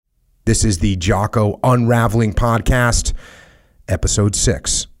This is the Jocko Unravelling Podcast, Episode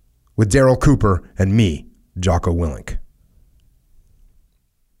 6, with Daryl Cooper and me, Jocko Willink.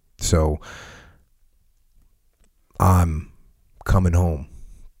 So, I'm coming home,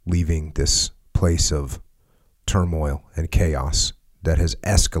 leaving this place of turmoil and chaos that has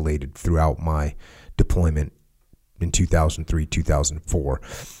escalated throughout my deployment in 2003, 2004.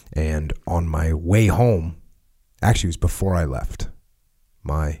 And on my way home, actually it was before I left,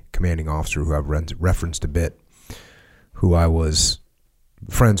 my commanding officer, who I've referenced a bit, who I was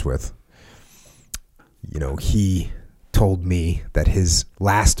friends with, he told me that his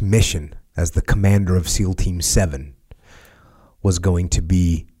last mission as the commander of SEAL Team 7 was going to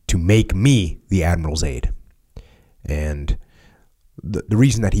be to make me the Admiral's aide. And the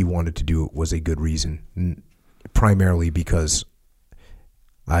reason that he wanted to do it was a good reason, primarily because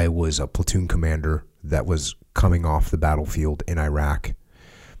I was a platoon commander that was coming off the battlefield in Iraq.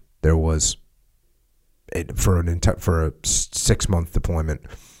 There was for a 6-month deployment,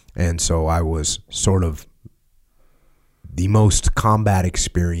 and so I was sort of the most combat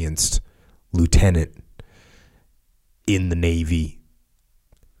experienced lieutenant in the Navy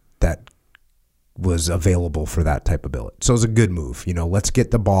that was available for that type of billet. So it was a good move. Let's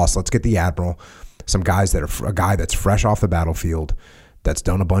get the boss, let's get the Admiral, some guys that are a guy that's fresh off the battlefield, that's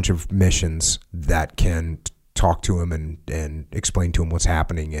done a bunch of missions, that can talk to him and explain to him what's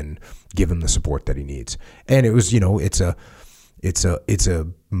happening and give him the support that he needs. And it was, it's a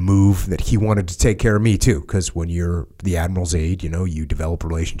move that he wanted to take care of me too, because when you're the Admiral's aide, you develop a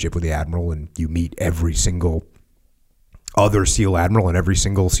relationship with the Admiral and you meet every single other SEAL Admiral and every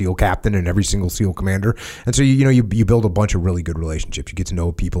single SEAL Captain and every single SEAL Commander. And so, you build a bunch of really good relationships. You get to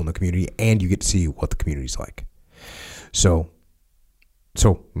know people in the community and you get to see what the community's like. So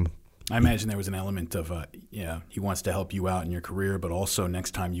I imagine there was an element of, he wants to help you out in your career, but also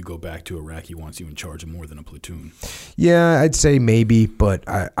next time you go back to Iraq, he wants you in charge of more than a platoon. Yeah, I'd say maybe, but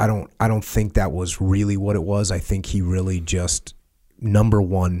I don't think that was really what it was. I think he really just, number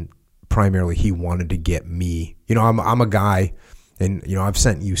one, primarily he wanted to get me. I'm a guy, and I've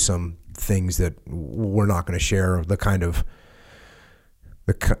sent you some things that we're not going to share.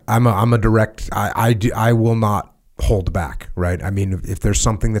 I'm a direct. I will not hold back, right? I mean, if there's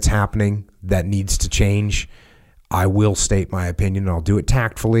something that's happening that needs to change, I will state my opinion, and I'll do it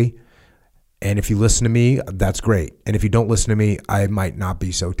tactfully. And if you listen to me, that's great. And if you don't listen to me, I might not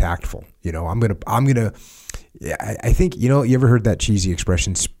be so tactful. I think, you ever heard that cheesy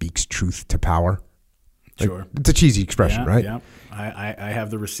expression, speaks truth to power? Sure. It's a cheesy expression, right? Yeah. I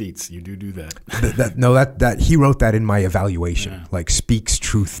have the receipts. You do that. that he wrote that in my evaluation, like speaks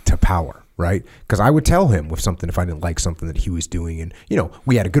truth to power, right? Because I would tell him if I didn't like something that he was doing, and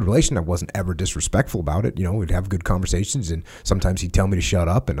we had a good relation. I wasn't ever disrespectful about it. We'd have good conversations, and sometimes he'd tell me to shut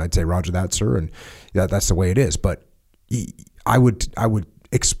up, and I'd say, "Roger that, sir," and that's the way it is. But I would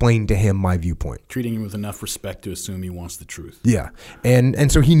explain to him my viewpoint, treating him with enough respect to assume he wants the truth. Yeah,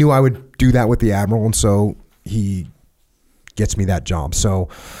 and so he knew I would do that with the Admiral, and so he gets me that job. So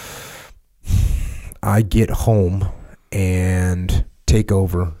I get home and take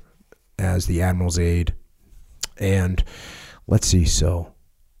over as the Admiral's aide, and let's see. So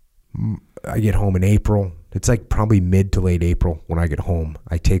I get home in April. It's like probably mid to late April when I get home.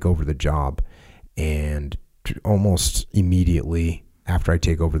 I take over the job, and almost immediately after I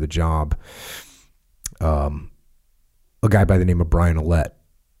take over the job, a guy by the name of Brian Allett,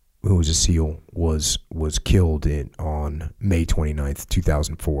 who was a SEAL, was killed on May 29th,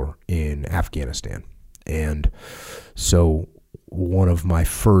 2004 in Afghanistan. And so one of my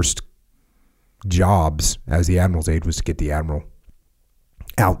first jobs as the Admiral's aide was to get the Admiral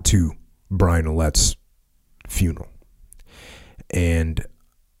out to Brian Allett's funeral. And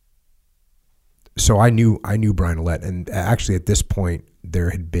so I knew Brian Allett, and actually at this point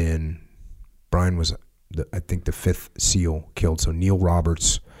Brian was I think the 5th SEAL killed. So Neil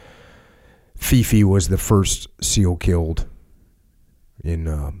Roberts, Fifi was the first SEAL killed in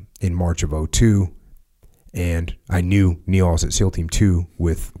March of 2002, and I knew Neil. I was at SEAL Team 2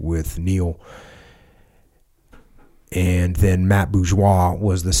 with Neil, and then Matt Bourgeois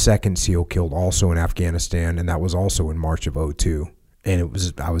was the 2nd SEAL killed, also in Afghanistan, and that was also in March of 2002. And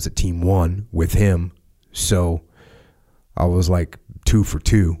I was at Team 1 with him, so I was like 2 for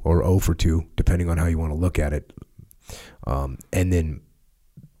 2 or 0 for 2, depending on how you want to look at it. And then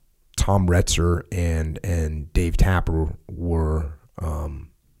Tom Retzer and Dave Tapper were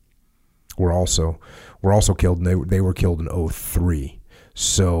also killed, and they were killed in 2003.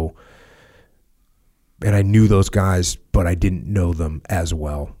 So, and I knew those guys, but I didn't know them as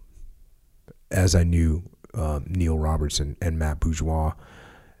well as I knew Neil Roberts and Matt Bourgeois.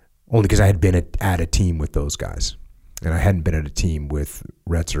 only because I had been at a team with those guys. And I hadn't been at a team with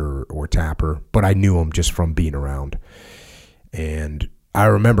Retzer or Tapper, but I knew them just from being around. And I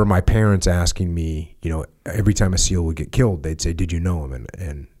remember my parents asking me, every time a SEAL would get killed, they'd say, "Did you know him?"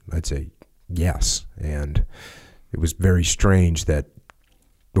 And I'd say, "Yes." And it was very strange that,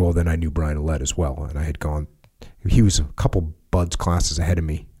 well, then I knew Brian Ouellette as well. And I had gone, he was a couple buds classes ahead of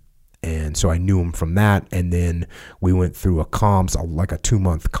me. And so I knew him from that. And then we went through like a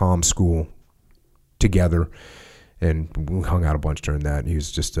 2-month comm school together. And we hung out a bunch during that. And he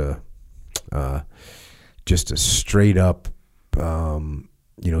was just a straight up,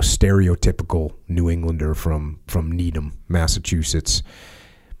 stereotypical New Englander from Needham, Massachusetts.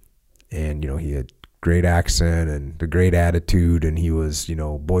 And, he had great accent and a great attitude, and he was,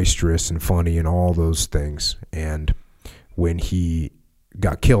 boisterous and funny and all those things. And when he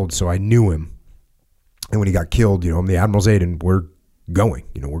got killed, so I knew him. And when he got killed, I'm the Admiral's aide, and we're going,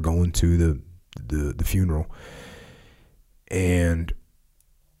 we're going to the funeral. And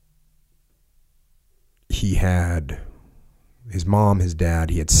he had his mom, his dad,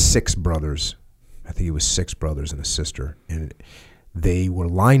 he had 6 brothers. I think it was 6 brothers and a sister. And they were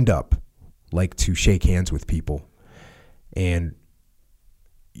lined up like to shake hands with people. And,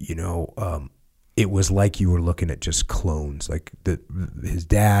 it was like you were looking at just clones. Like his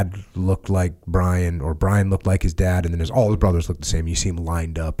dad looked like Brian, or Brian looked like his dad, and then all his brothers looked the same. You see them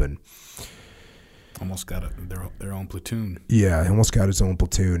lined up and almost got their own platoon. Yeah, almost got his own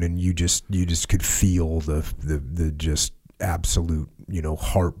platoon, and you just could feel the just absolute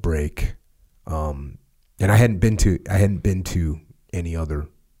heartbreak. And I hadn't been to any other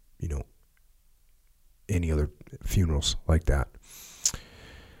funerals like that.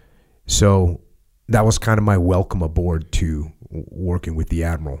 So that was kind of my welcome aboard to working with the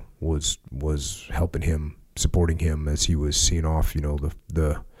Admiral, was helping him, supporting him as he was seeing off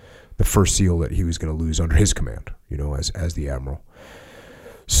the first SEAL that he was going to lose under his command, as the Admiral.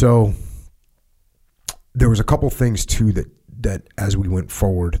 So there was a couple things too that as we went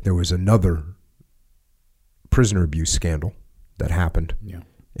forward, there was another prisoner abuse scandal that happened. Yeah.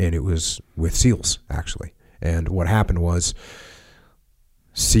 And it was with SEALs, actually. And what happened was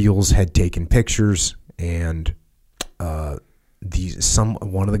SEALs had taken pictures, and one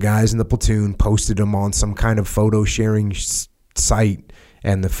of the guys in the platoon posted them on some kind of photo sharing site,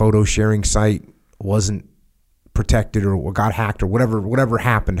 and the photo sharing site wasn't protected or got hacked or whatever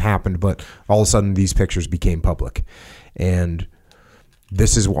happened, but all of a sudden these pictures became public. And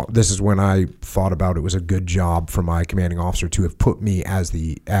this is when I thought about it was a good job for my commanding officer to have put me as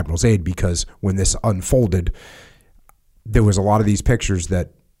the Admiral's aide, because when this unfolded, there was a lot of these pictures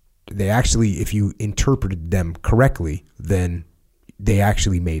that they actually, if you interpreted them correctly, then they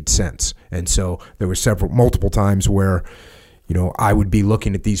actually made sense. And so there were multiple times where I would be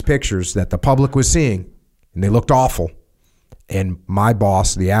looking at these pictures that the public was seeing, and they looked awful. And my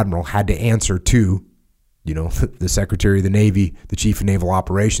boss, the Admiral, had to answer to, the Secretary of the Navy, the Chief of Naval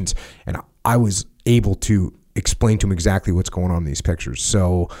Operations. And I was able to explain to him exactly what's going on in these pictures.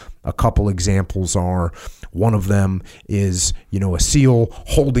 So a couple examples are, one of them is, a SEAL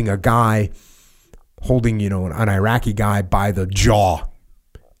holding an Iraqi guy by the jaw,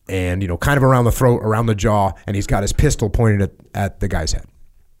 and, kind of around the throat, around the jaw, and he's got his pistol pointed at the guy's head.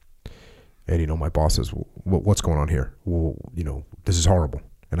 And, my boss says, what's going on here? Well, this is horrible.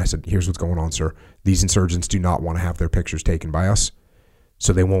 And I said, here's what's going on, sir. These insurgents do not want to have their pictures taken by us,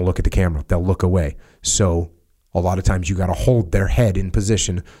 so they won't look at the camera. They'll look away. So a lot of times you got to hold their head in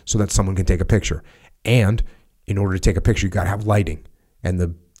position so that someone can take a picture. And in order to take a picture, you got to have lighting. And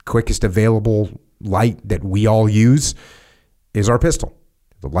the quickest available light that we all use is our pistol.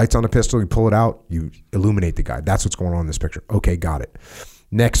 The light's on the pistol, you pull it out, you illuminate the guy. That's what's going on in this picture. Okay, got it.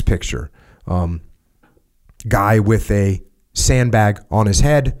 Next picture. Guy with a sandbag on his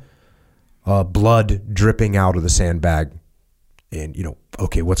head, blood dripping out of the sandbag. And,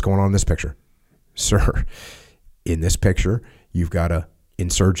 okay, what's going on in this picture? Sir, in this picture, you've got a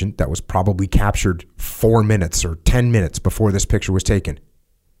insurgent that was probably captured 4 minutes or 10 minutes before this picture was taken.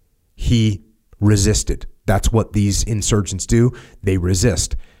 He resisted. That's what these insurgents do. They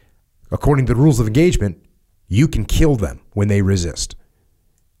resist. According to the rules of engagement, you can kill them when they resist.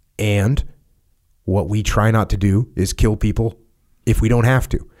 And what we try not to do is kill people if we don't have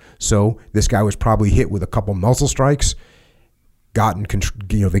to. So this guy was probably hit with a couple muzzle strikes,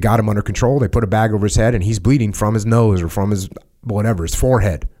 they got him under control. They put a bag over his head, and he's bleeding from his nose or from his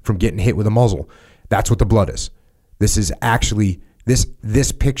forehead from getting hit with a muzzle. That's what the blood is. This is actually,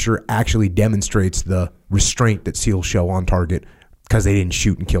 this picture actually demonstrates the restraint that SEALs show on target, because they didn't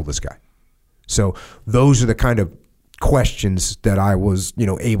shoot and kill this guy. So those are the kind of questions that I was,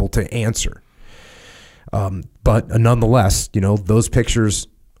 able to answer. But nonetheless, those pictures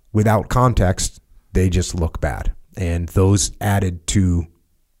without context, they just look bad. And those added to,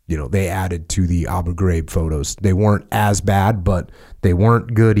 they added to the Abu Ghraib photos. They weren't as bad, but they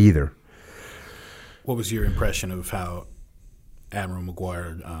weren't good either. What was your impression of how Admiral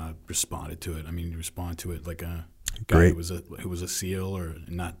McGuire responded to it? I mean, he responded to it like a guy who was a SEAL or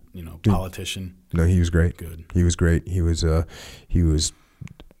not, politician. No, he was great. Good. He was great. He was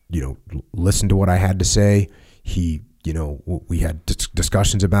listened to what I had to say. He, we had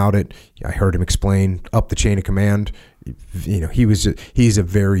discussions about it. I heard him explain up the chain of command. He's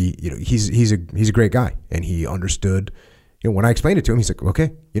a great guy, and he understood. When I explained it to him, he's like, okay,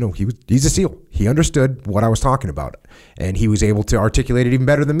 he's a SEAL. He understood what I was talking about, and he was able to articulate it even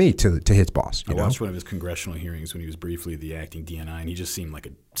better than me to his boss. I watched one of his congressional hearings when he was briefly the acting DNI, and he just seemed like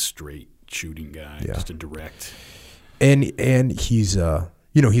a straight shooting guy, just a direct. And he's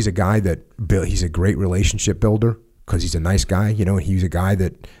he's a guy that he's a great relationship builder because he's a nice guy. And he's a guy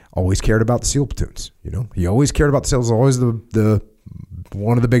that always cared about the SEAL platoons. He always cared about the SEALs. Always the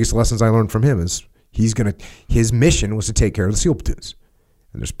one of the biggest lessons I learned from him is his mission was to take care of the SEAL platoons.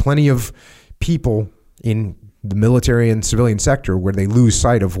 And there's plenty of people in the military and civilian sector where they lose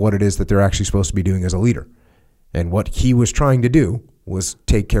sight of what it is that they're actually supposed to be doing as a leader. And what he was trying to do was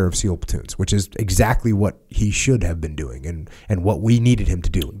take care of SEAL platoons, which is exactly what he should have been doing and what we needed him to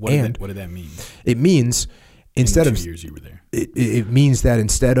do. What did that mean? It means instead of 2 years you were there. It means that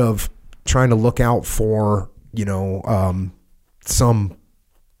instead of trying to look out for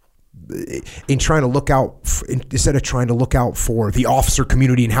instead of trying to look out for the officer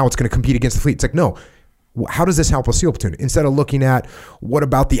community and how it's going to compete against the fleet, it's like, no, how does this help a SEAL platoon? Instead of looking at what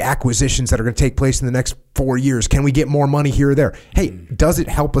about the acquisitions that are going to take place in the next 4 years? Can we get more money here or there? Hey, does it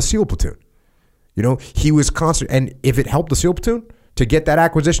help a SEAL platoon? He was constant. And if it helped the SEAL platoon to get that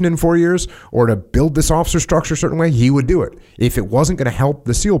acquisition in 4 years or to build this officer structure a certain way, he would do it. If it wasn't going to help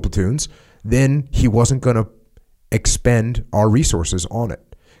the SEAL platoons, then he wasn't going to expend our resources on it.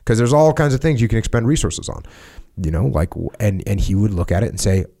 Because there's all kinds of things you can expend resources on, and he would look at it and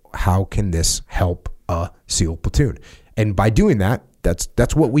say, how can this help a SEAL platoon? And by doing that,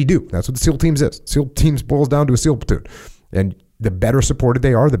 that's what we do. That's what the SEAL teams is. SEAL teams boils down to a SEAL platoon. And the better supported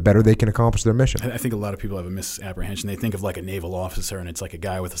they are, the better they can accomplish their mission. I think a lot of people have a misapprehension. They think of like a naval officer and it's like a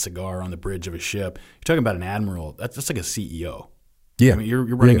guy with a cigar on the bridge of a ship. You're talking about an admiral. That's like a CEO. Yeah. I mean, you're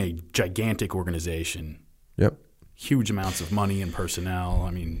running a gigantic organization. Yep. Huge amounts of money and personnel.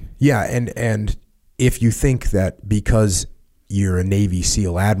 I mean, yeah, and if you think that because you're a Navy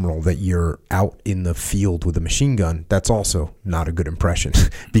SEAL admiral that you're out in the field with a machine gun, that's also not a good impression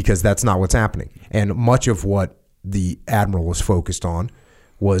because that's not what's happening. And much of what the admiral was focused on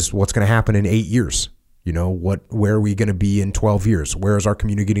was what's going to happen in 8 years. Where are we going to be in 12 years? Where is our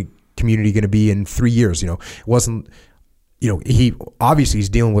community going to be in 3 years? It wasn't. He obviously he's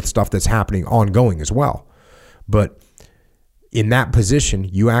dealing with stuff that's happening ongoing as well. But in that position,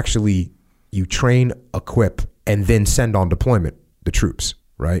 you train, equip, and then send on deployment the troops,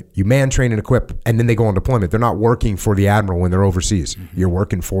 right? You man, train, and equip, and then they go on deployment. They're not working for the admiral when they're overseas. Mm-hmm. You're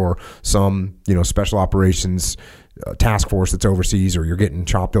working for some, special operations task force that's overseas, or you're getting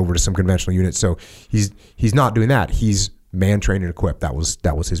chopped over to some conventional unit. So he's not doing that. He's man, train, and equip. That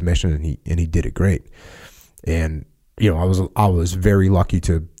was his mission, and he did it great. And I was very lucky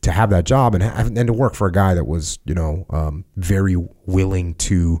to have that job and to work for a guy that was, very willing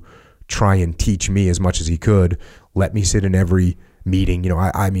to try and teach me as much as he could, let me sit in every meeting.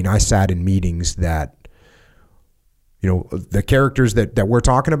 I sat in meetings that, the characters that we're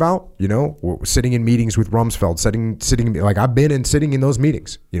talking about, we're sitting in meetings with Rumsfeld, sitting like I've been sitting in those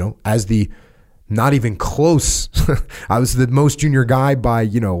meetings, as the not even close. I was the most junior guy by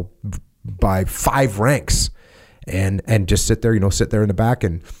 5 ranks. And just sit there in the back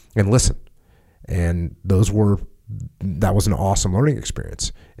and listen. And that was an awesome learning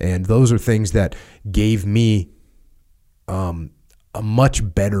experience. And those are things that gave me a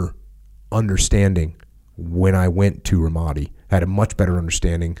much better understanding when I went to Ramadi. I had a much better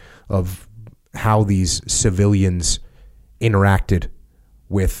understanding of how these civilians interacted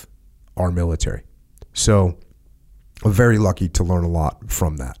with our military. So I'm very lucky to learn a lot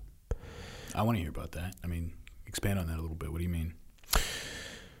from that. I want to hear about that. I mean, expand on that a little bit. What do you mean?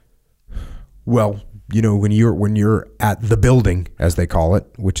 Well, when you're at the building, as they call it,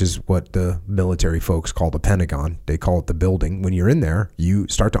 which is what the military folks call the Pentagon, they call it the building. When you're in there, you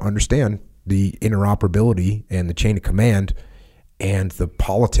start to understand the interoperability and the chain of command and the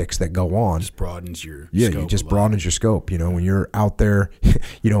politics that go on. Just broadens your scope. It just broadens your scope. When you're out there,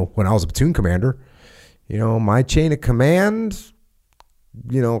 when I was a platoon commander, my chain of command,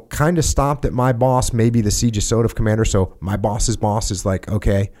 kind of stopped at my boss, maybe the Siege of Sodef commander. So my boss's boss is like,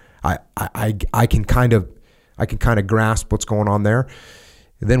 okay, I can kind of grasp what's going on there.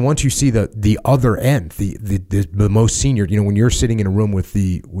 And then once you see the other end, the most senior, when you're sitting in a room with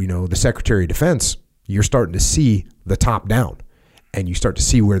the Secretary of Defense, you're starting to see the top down, and you start to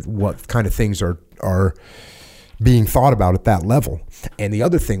see what kind of things are being thought about at that level. And the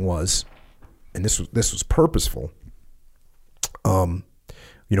other thing was, and this was purposeful. When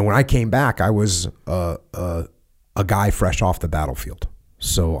I came back, I was a guy fresh off the battlefield,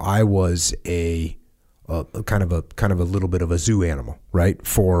 so I was a kind of a little bit of a zoo animal, right?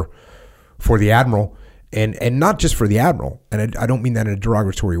 For the admiral, and not just for the admiral, and I don't mean that in a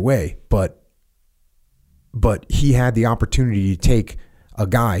derogatory way, but he had the opportunity to take a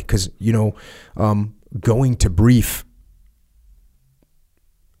guy, because going to brief,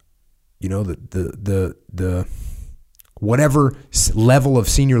 the whatever level of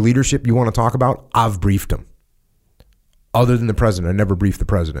senior leadership you want to talk about, I've briefed him. Other than the president, I never briefed the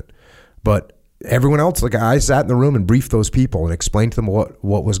president, but everyone else, like I sat in the room and briefed those people and explained to them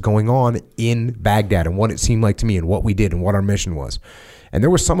what was going on in Baghdad and what it seemed like to me and what we did and what our mission was. And there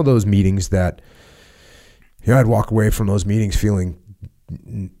were some of those meetings that, I'd walk away from those meetings feeling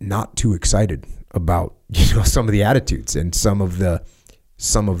not too excited about, some of the attitudes and some of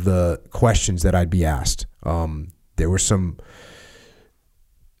the questions that I'd be asked. There were some.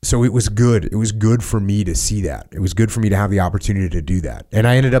 So it was good. It was good for me to see that. It was good for me to have the opportunity to do that. And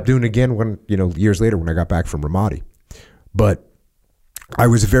I ended up doing it again when, years later when I got back from Ramadi. But I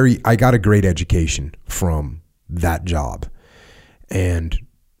got a great education from that job. And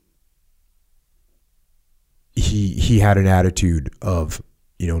he had an attitude of,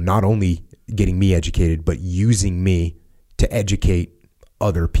 not only getting me educated, but using me to educate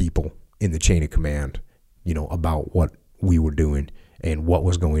other people in the chain of command, about what we were doing and what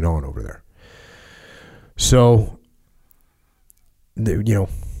was going on over there. So,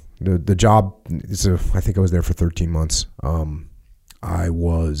 the job is I think I was there for 13 months. I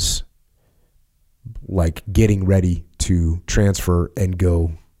was like getting ready to transfer and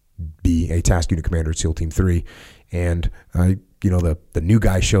go be a task unit commander at SEAL Team 3. And the new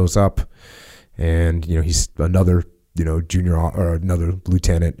guy shows up, and, he's another, junior or another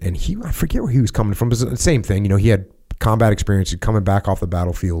lieutenant. And I forget where he was coming from, but it's the same thing. He had combat experience, coming back off the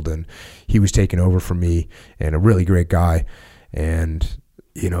battlefield, and he was taking over from me, and a really great guy. And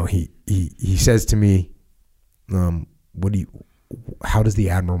he says to me, how does the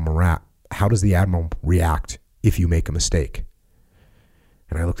admiral react if you make a mistake?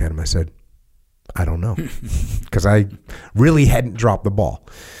 And I looked at him, I said, I don't know, because I really hadn't dropped the ball,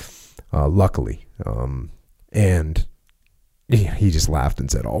 luckily. And he just laughed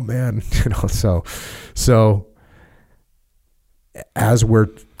and said, oh man, so as we're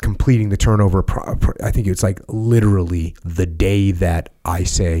completing the turnover, I think it's like literally the day that I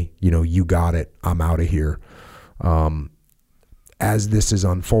say, you got it, I'm out of here. As this is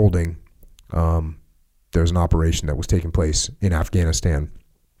unfolding, there's an operation that was taking place in Afghanistan.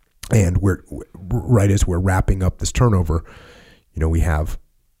 And right as we're wrapping up this turnover, we have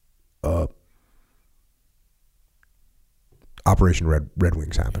Operation Red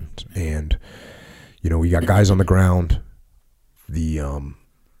Wings happened. And, we got guys on the ground. The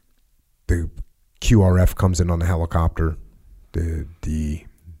QRF comes in on the helicopter. The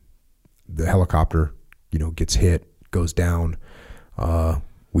helicopter, gets hit, goes down.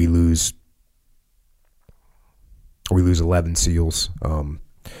 We lose 11 SEALs,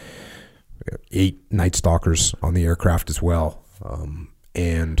 8 Night Stalkers on the aircraft as well.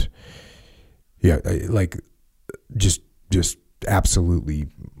 And just absolutely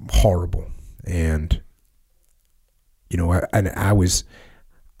horrible. And I was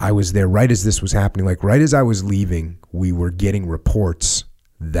there right as this was happening. Like right as I was leaving, we were getting reports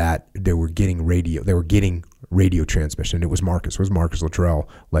that they were getting radio transmission. It was Marcus Luttrell.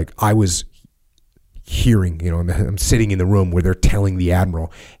 Like I was hearing, I'm sitting in the room where they're telling the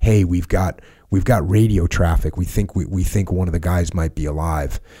admiral, hey, we've got radio traffic. We think one of the guys might be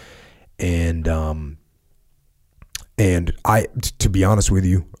alive. And I, to be honest with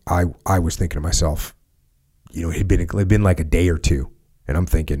you, I was thinking to myself, it had been like a day or two, and I'm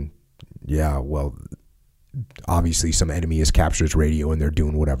thinking, yeah, well, obviously some enemy has captured his radio and they're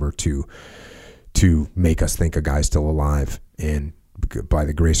doing whatever to make us think a guy's still alive. And by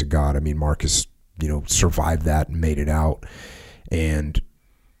the grace of God, Marcus, survived that and made it out. And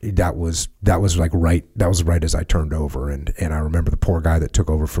that was like right. That was right as I turned over, and I remember the poor guy that took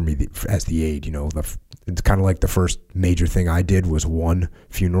over for me as the aide. You know, it's kind of like the first major thing I did was one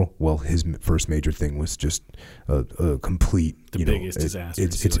funeral. Well, his first major thing was just a complete, biggest disaster.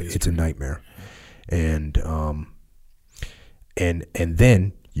 It's a nightmare, and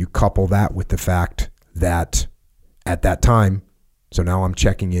then you couple that with the fact that at that time, so now I'm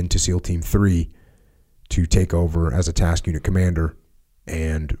checking into SEAL Team 3 to take over as a task unit commander.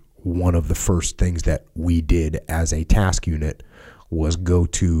 And one of the first things that we did as a task unit was go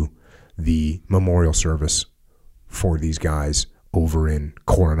to the memorial service for these guys over in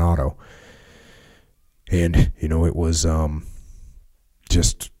Coronado. And, it was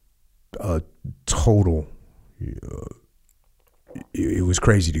just a total, it was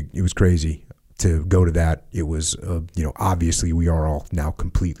crazy to go to that. It was, obviously we are all now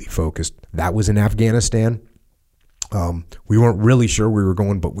completely focused. That was in Afghanistan. We weren't really sure we were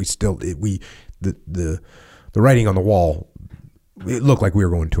going, but we still the writing on the wall. It looked like we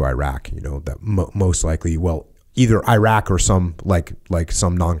were going to Iraq. That most likely, either Iraq or some like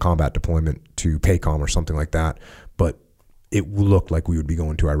some non-combat deployment to PACOM or something like that. But it looked like we would be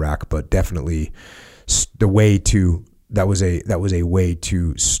going to Iraq. But definitely, that was a way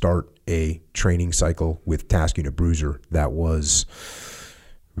to start a training cycle with Task Unit Bruiser that was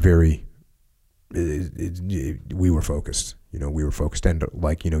very. We were focused, and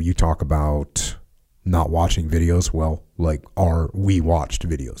you talk about not watching videos. Well, we watched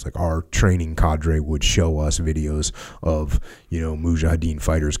videos. Like our training cadre would show us videos of, Mujahideen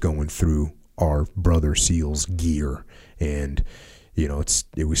fighters going through our brother SEALs gear, and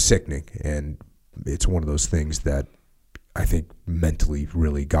it was sickening. And it's one of those things that I think mentally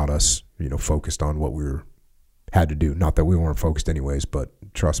really got us, focused on what we had to do. Not that we weren't focused anyways, but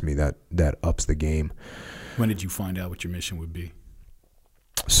trust me, that ups the game. When did you find out what your mission would be?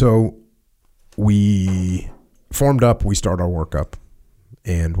 So we formed up, we started our workup.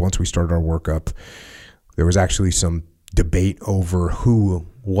 And once we started our workup, there was actually some debate over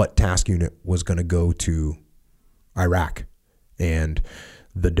what task unit was going to go to Iraq. And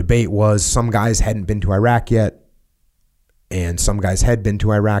the debate was some guys hadn't been to Iraq yet, and some guys had been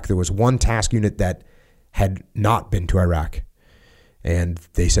to Iraq. There was one task unit that had not been to Iraq. And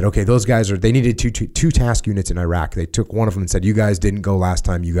they said, okay, those guys they needed two task units in Iraq. They took one of them and said, you guys didn't go last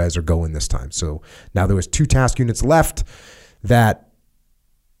time, you guys are going this time. So now there was 2 task units left that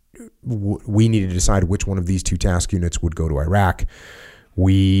we needed to decide which one of these 2 task units would go to Iraq.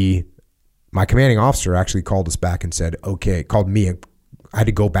 My commanding officer actually called us back and said, okay, called me. I had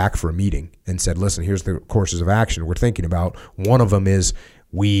to go back for a meeting and said, listen, here's the courses of action we're thinking about. One of them is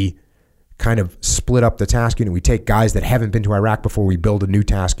we kind of split up the task unit. We take guys that haven't been to Iraq before, we build a new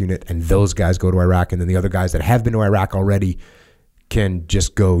task unit, and those guys go to Iraq, and then the other guys that have been to Iraq already can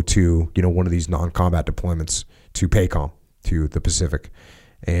just go to, one of these non-combat deployments to PACOM, to the Pacific.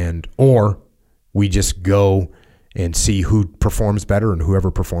 Or we just go and see who performs better, and whoever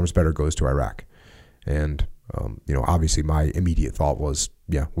performs better goes to Iraq. And, obviously my immediate thought was,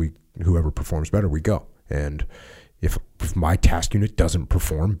 whoever performs better, we go. And if my task unit doesn't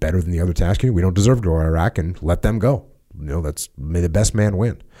perform better than the other task unit, we don't deserve to go to Iraq, and let them go. May the best man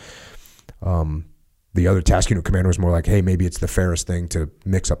win. The other task unit commander was more like, hey, maybe it's the fairest thing to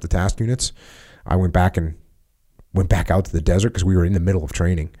mix up the task units. I went back out to the desert because we were in the middle of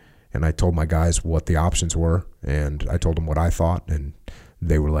training, and I told my guys what the options were, and I told them what I thought, and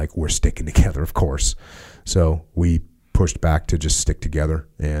they were like, we're sticking together, of course. So we pushed back to just stick together,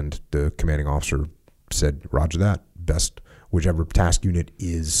 and the commanding officer said, roger that. Best, whichever task unit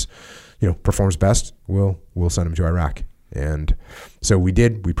is, performs best, we'll send them to Iraq. And so we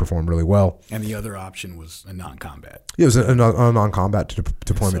did. We performed really well. And the other option was a non-combat. It was a non-combat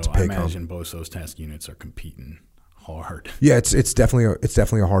deployment to PACOM. I imagine both those task units are competing hard. Yeah, it's definitely a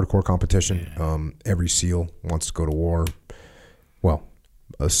hardcore competition. Yeah. Every SEAL wants to go to war. Well,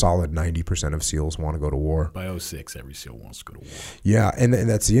 a solid 90% of SEALs want to go to war. By 2006, every SEAL wants to go to war. Yeah, and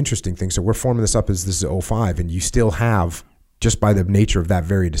that's the interesting thing. So we're forming this up as this is 2005, and you still have, just by the nature of that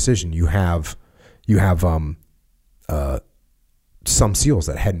very decision, you have some SEALs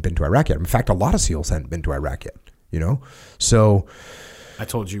that hadn't been to Iraq yet. In fact, a lot of SEALs hadn't been to Iraq yet. So I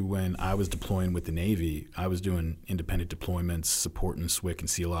told you when I was deploying with the Navy, I was doing independent deployments, supporting SWIC and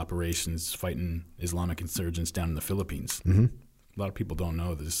SEAL operations, fighting Islamic insurgents down in the Philippines. Mm-hmm. A lot of people don't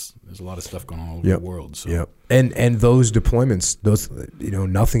know this. There's a lot of stuff going on all over the world. So. Yep. And those deployments,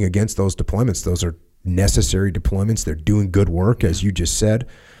 nothing against those deployments. Those are necessary deployments. They're doing good work, as you just said.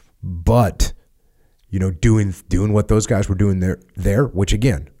 But, doing what those guys were doing there, which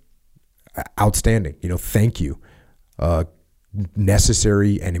again, outstanding. Thank you.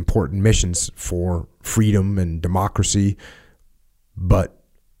 necessary and important missions for freedom and democracy, but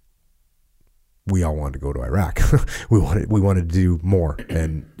we all wanted to go to Iraq. we wanted to do more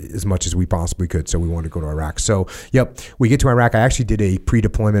and as much as we possibly could. So we wanted to go to Iraq. So, yep, we get to Iraq. I actually did a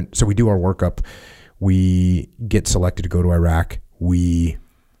pre-deployment. So we do our workup. We get selected to go to Iraq. I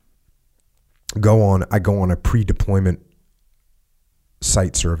go on a pre-deployment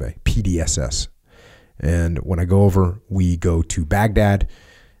site survey, PDSS. And when I go over, we go to Baghdad.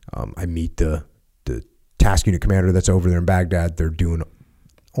 I meet the task unit commander that's over there in Baghdad. They're doing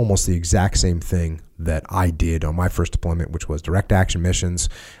almost the exact same thing that I did on my first deployment, which was direct action missions.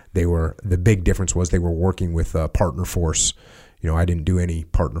 The big difference was they were working with a partner force. I didn't do any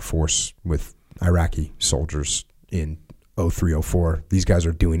partner force with Iraqi soldiers in 03, 04. These guys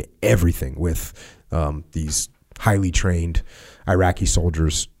are doing everything with these highly trained Iraqi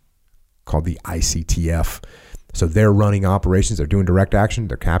soldiers called the ICTF. So they're running operations. They're doing direct action.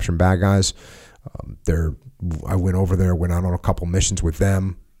 They're capturing bad guys. I went over there, went out on a couple missions with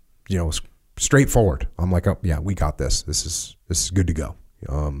them. Straightforward. I'm like, oh yeah, we got this. This is good to go.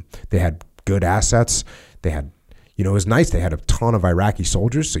 They had good assets. They had, it was nice. They had a ton of Iraqi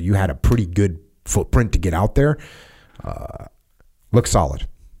soldiers, so you had a pretty good footprint to get out there. Looked solid.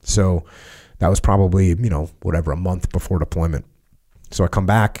 So that was probably, a month before deployment. So I come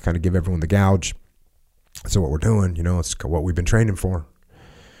back, kind of give everyone the gouge. So what we're doing, it's what we've been training for.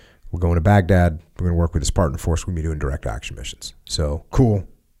 We're going to Baghdad. We're going to work with this partner force. We're going to be doing direct action missions. So cool.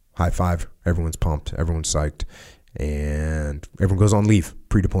 High five. Everyone's pumped. Everyone's psyched. And everyone goes on leave,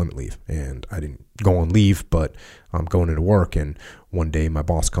 pre-deployment leave. And I didn't go on leave, but I'm going into work. And one day my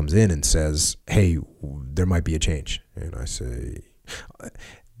boss comes in and says, hey, there might be a change. And I say,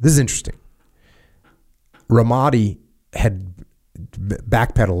 this is interesting. Ramadi had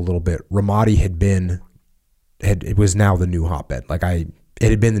backpedaled a little bit. Ramadi it was now the new hotbed. It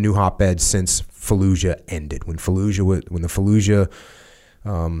had been the new hotbed since Fallujah ended. When the Fallujah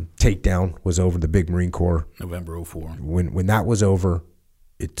takedown was over, the big Marine Corps. November 04. When that was over,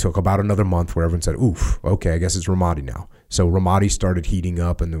 it took about another month where everyone said, oof, okay, I guess it's Ramadi now. So Ramadi started heating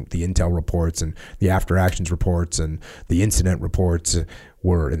up, and the intel reports and the after actions reports and the incident reports and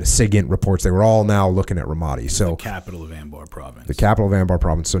the SIGINT reports, they were all now looking at Ramadi. So the capital of Anbar province. The capital of Anbar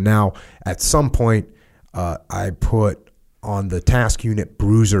province. So now at some point, I put on the task unit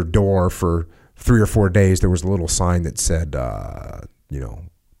bruiser door for 3 or 4 days, there was a little sign that said,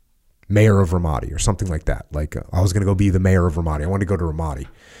 mayor of Ramadi or something like that. I was going to go be the mayor of Ramadi. I wanted to go to Ramadi.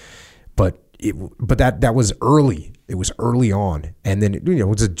 But that was early. It was early on. And then, it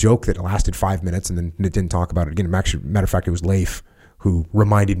was a joke that lasted 5 minutes and then it didn't talk about it again. Actually, matter of fact, it was Leif who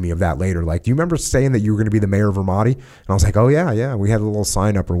reminded me of that later. Do you remember saying that you were going to be the mayor of Ramadi? And I was like, oh yeah. We had a little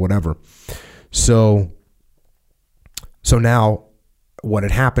sign up or whatever. So now what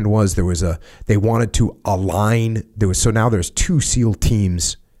had happened was they wanted to align. Now there's 2 SEAL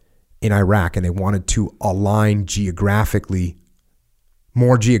teams in Iraq, and they wanted to align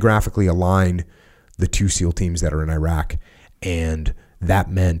more geographically align the 2 SEAL teams that are in Iraq. And that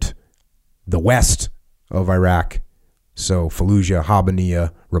meant the west of Iraq. So Fallujah,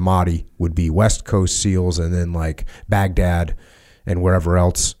 Habaniya, Ramadi would be West Coast SEALs, and then Baghdad and wherever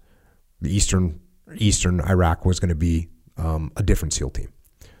else, the eastern Iraq was going to be a different SEAL team.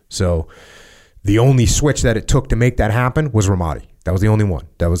 So the only switch that it took to make that happen was Ramadi. That was the only one.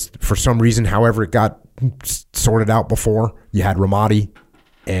 That was, for some reason, however it got sorted out before, you had Ramadi,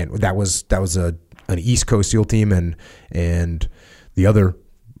 and that was an East Coast SEAL team, and the other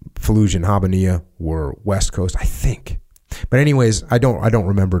Fallujah and Habaniya were West Coast, I think. But anyways, I don't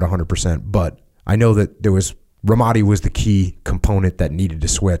remember it 100%, but I know that Ramadi was the key component that needed to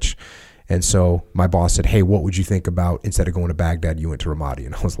switch. And so my boss said, hey, what would you think about, instead of going to Baghdad, you went to Ramadi?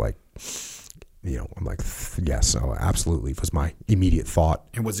 And I was like, I'm like, yes, absolutely, was my immediate thought.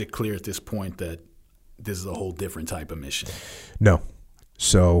 And was it clear at this point that this is a whole different type of mission? No.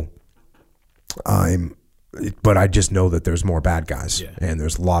 So but I just know that there's more bad guys, and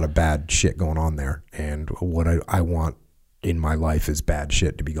there's a lot of bad shit going on there. And what I want in my life is bad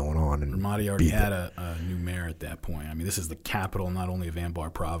shit to be going on. And Ramadi already had a new mayor at that point. I mean, this is the capital not only of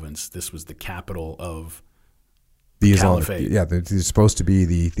Anbar province, this was the capital of the Caliphate. Yeah, it's supposed to be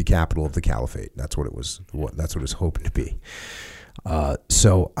the capital of the Caliphate. That's what it was. That's what it was hoping to be.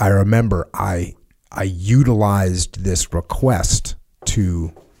 So I remember I utilized this request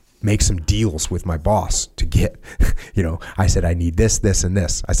to make some deals with my boss to get, I said, I need this, this, and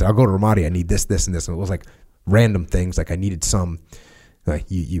this. I said, I'll go to Ramadi. I need this, this, and this. And it was random things. I needed some,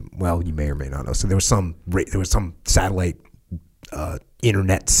 you may or may not know. So there was some satellite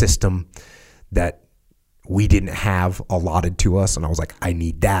internet system that we didn't have allotted to us. And I was like, I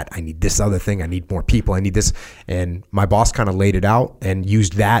need that. I need this other thing. I need more people. I need this. And my boss kind of laid it out and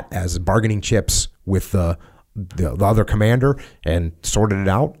used that as bargaining chips with the other commander and sorted it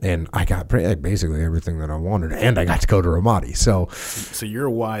out. And I got basically everything that I wanted. And I got to go to Ramadi. So you're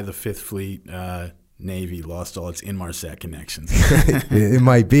why the 5th Fleet Navy lost all its Inmarsat connections. It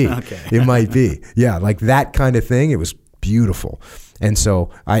might be. Okay. It might be. Yeah, like that kind of thing. It was beautiful. And so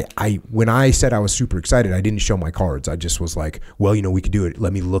when I said I was super excited, I didn't show my cards. I just was like, well, we could do it.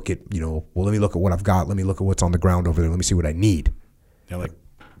 Let me look at, let me look at what I've got. Let me look at what's on the ground over there. Let me see what I need. They're like,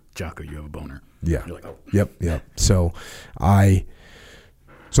 Jocko, you have a boner. Yeah. You're like, oh. Yep. So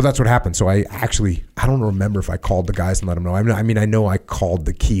that's what happened. So I don't remember if I called the guys and let them know. I mean, I know I called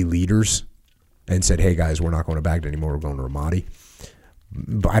the key leaders and said, hey guys, we're not going to Baghdad anymore. We're going to Ramadi.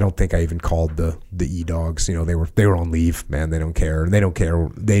 But I don't think I even called the E-Dogs. They were on leave, man. They don't care. They don't care.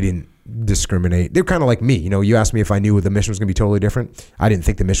 They didn't discriminate. They're kind of like me. You asked me if I knew the mission was going to be totally different. I didn't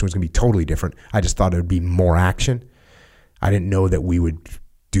think the mission was going to be totally different. I just thought it would be more action. I didn't know that we would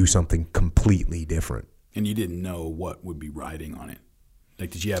do something completely different. And you didn't know what would be riding on it?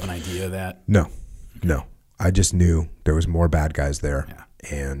 Like, did you have an idea of that? No. I just knew there was more bad guys there, yeah.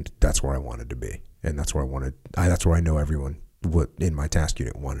 And that's where I wanted to be. And that's where that's where I know everyone what in my task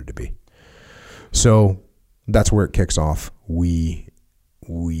unit wanted to be. So that's where it kicks off. Well,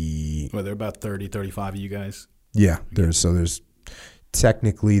 there are about 30, 35 of you guys? Yeah. There's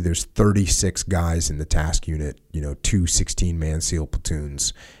 36 guys in the task unit, 2 16-man SEAL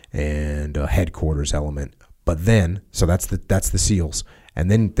platoons and a headquarters element. But then, so that's the SEALs.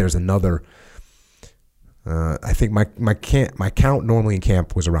 And then there's another, I think my count normally in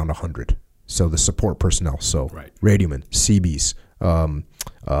camp was around 100. So the support personnel, right. radiomen, CBs,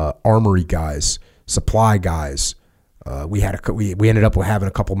 armory guys, supply guys. We ended up with having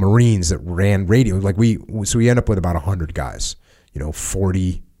a couple Marines that ran radio. So we end up with about 100 guys.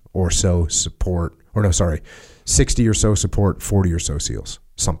 40 or so support, 60 or so support, 40 or so SEALs.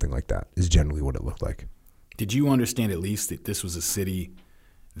 Something like that is generally what it looked like. Did you understand at least that this was a city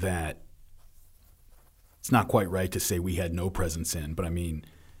that it's not quite right to say we had no presence in, but I mean,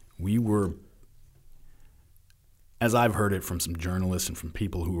 we were, as I've heard it from some journalists and from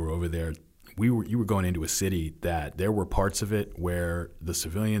people who were over there, you were going into a city that there were parts of it where the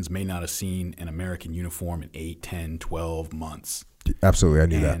civilians may not have seen an American uniform in 8, 10, 12 months. Absolutely, I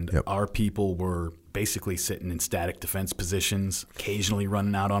knew that. And our people were basically sitting in static defense positions, occasionally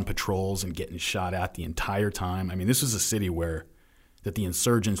running out on patrols and getting shot at the entire time. I mean, this was a city that the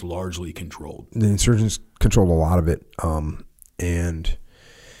insurgents largely controlled. The insurgents controlled a lot of it. And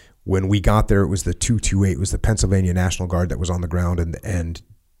when we got there, it was the 228, it was the Pennsylvania National Guard that was on the ground. And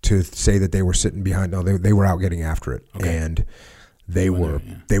to say that they were sitting behind, no, they were out getting after it. Okay. And they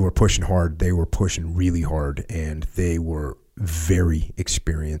were pushing hard. They were pushing really hard, and they were very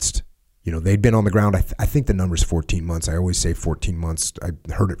experienced. They'd been on the ground. I think the number's 14 months. I always say 14 months. I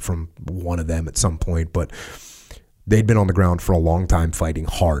heard it from one of them at some point, but they'd been on the ground for a long time fighting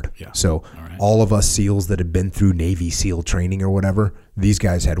hard. Yeah. So all of us SEALs that had been through Navy SEAL training or whatever, these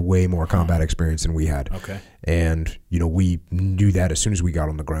guys had way more combat experience than we had. Okay. And, we knew that as soon as we got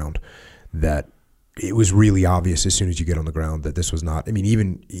on the ground, that it was really obvious as soon as you get on the ground that this was not, I mean,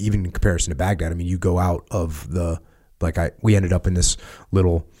 even in comparison to Baghdad, I mean, you go out of we ended up in this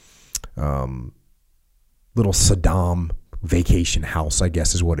little Saddam vacation house, I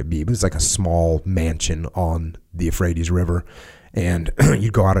guess is what it'd be. But it's like a small mansion on the Euphrates River, and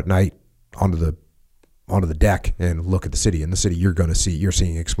you'd go out at night onto the deck and look at the city. In the city, you're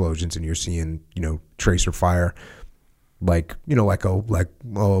seeing explosions, and you're seeing tracer fire, like a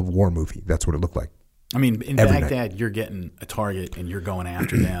war movie. That's what it looked like. I mean, in Baghdad, you're getting a target and you're going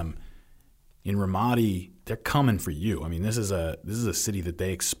after them. In Ramadi, they're coming for you. I mean, this is a city that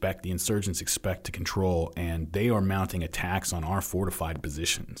the insurgents expect to control, and they are mounting attacks on our fortified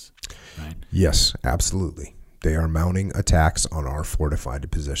positions, right? Yes, absolutely. They are mounting attacks on our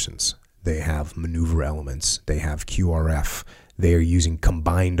fortified positions. They have maneuver elements. They have QRF. They are using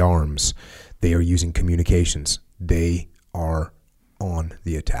combined arms. They are using communications. They are on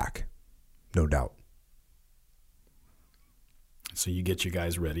the attack, no doubt. So you get your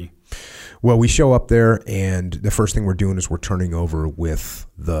guys ready. Well, we show up there, and the first thing we're doing is we're turning over with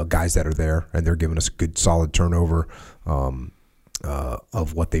the guys that are there, and they're giving us a good, solid turnover of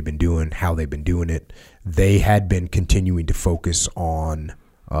what they've been doing, how they've been doing it. They had been continuing to focus on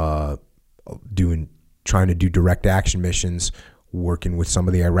trying to do direct action missions, working with some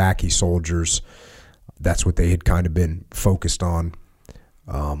of the Iraqi soldiers. That's what they had kind of been focused on.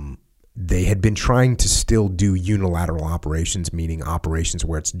 They had been trying to still do unilateral operations, meaning operations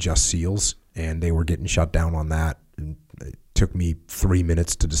where it's just SEALs, and they were getting shut down on that. And it took me 3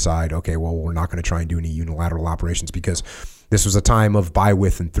 minutes to decide, okay, well, we're not going to try and do any unilateral operations because this was a time of by,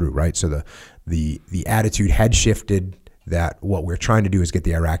 with, and through, right? So the attitude had shifted that what we're trying to do is get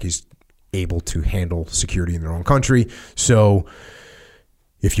the Iraqis able to handle security in their own country. So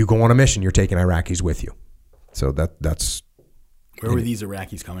if you go on a mission, you're taking Iraqis with you. So that's where were these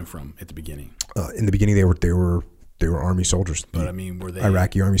Iraqis coming from at the beginning? In the beginning, they were Army soldiers. But I mean, were they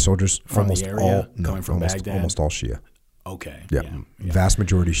Iraqi Army soldiers? From almost the area, all, no, coming from Baghdad? Almost all Shia. Okay. Yeah. Vast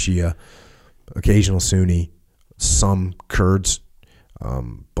majority Shia, occasional Sunni, some Kurds,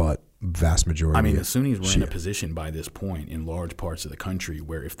 but vast majority. I mean, the Sunnis were Shia. in a position by this point in large parts of the country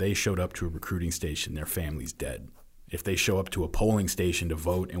where if they showed up to a recruiting station, their family's dead. If they show up to a polling station to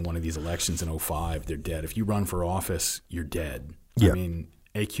vote in one of these elections in 2005, they're dead. If you run for office, you're dead. Yeah. I mean,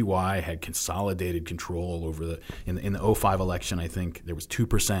 AQI had consolidated control over in the 2005 election. I think there was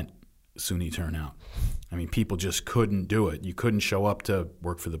 2% Sunni turnout. I mean, people just couldn't do it. You couldn't show up to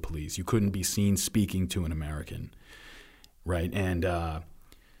work for the police. You couldn't be seen speaking to an American, right? And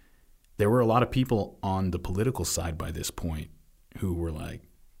there were a lot of people on the political side by this point who were like,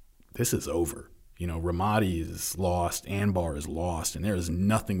 this is over. You know, Ramadi is lost, Anbar is lost, and there is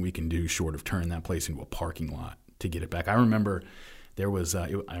nothing we can do short of turning that place into a parking lot to get it back. I remember there was,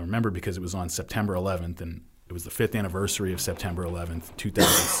 I remember because it was on September 11th, and it was the 5th anniversary of September 11th,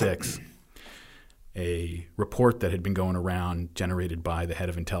 2006, a report that had been going around generated by the head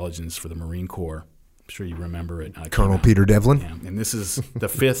of intelligence for the Marine Corps. I'm sure you remember it. Colonel Peter Devlin. Yeah, and this is the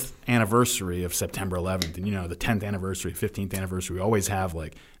 5th anniversary of September 11th. And, you know, the 10th anniversary, 15th anniversary, we always have,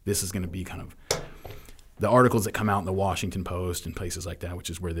 like, this is going to be kind of the articles that come out in the Washington Post and places like that,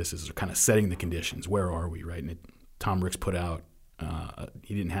 which is where this is, are kind of setting the conditions. Where are we, right? And Tom Ricks put out,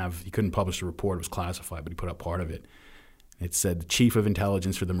 he couldn't publish the report. It was classified, but he put out part of it. It said the chief of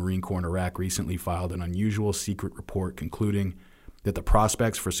intelligence for the Marine Corps in Iraq recently filed an unusual secret report concluding that the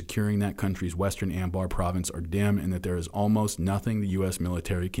prospects for securing that country's western Anbar province are dim and that there is almost nothing the U.S.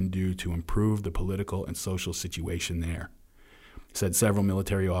 military can do to improve the political and social situation there. Said several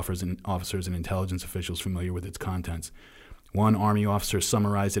military officers and intelligence officials familiar with its contents. One Army officer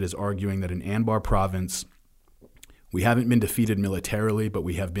summarized it as arguing that in Anbar province, we haven't been defeated militarily, but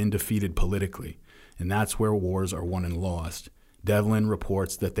we have been defeated politically, and that's where wars are won and lost. Devlin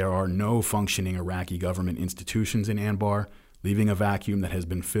reports that there are no functioning Iraqi government institutions in Anbar, leaving a vacuum that has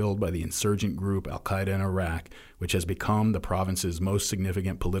been filled by the insurgent group Al-Qaeda in Iraq, which has become the province's most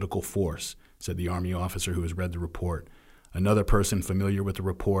significant political force, said the Army officer who has read the report. Another person familiar with the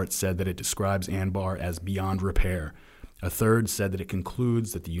report said that it describes Anbar as beyond repair. A third said that it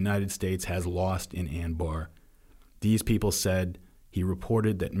concludes that the United States has lost in Anbar. These people said he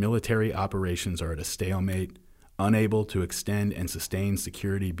reported that military operations are at a stalemate, unable to extend and sustain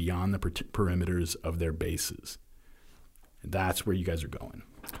security beyond the perimeters of their bases. And that's where you guys are going.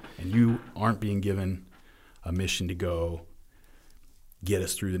 And you aren't being given a mission to go get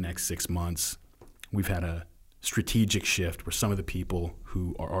us through the next 6 months. We've had a strategic shift where some of the people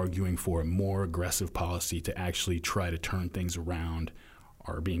who are arguing for a more aggressive policy to actually try to turn things around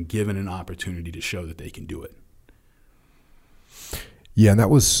are being given an opportunity to show that they can do it. Yeah, and that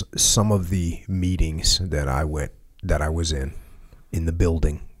was some of the meetings that I was in the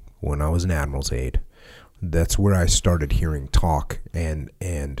building when I was an admiral's aide. That's where I started hearing talk, and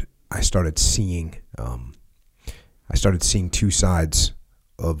I started seeing two sides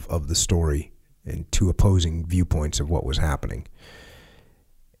of the story and two opposing viewpoints of what was happening.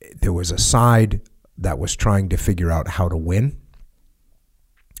 There was a side that was trying to figure out how to win,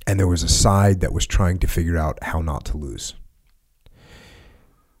 and there was a side that was trying to figure out how not to lose.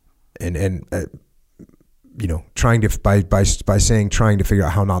 And you know, trying to by saying trying to figure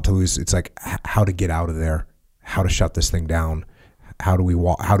out how not to lose, it's like how to get out of there, how to shut this thing down, how do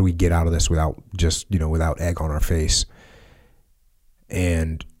we get out of this without just, you know, without egg on our face.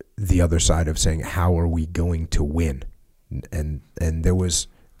 And the other side of saying how are we going to win, and there was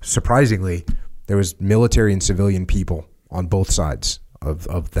surprisingly military and civilian people on both sides of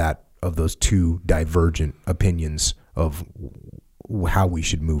those two divergent opinions of how we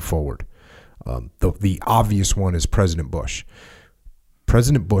should move forward. The obvious one is President Bush.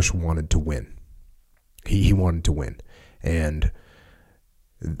 President Bush wanted to win. He wanted to win, and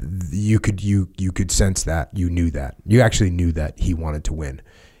you could sense that. You knew that. You actually knew that he wanted to win.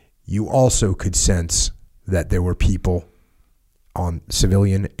 You also could sense that there were people on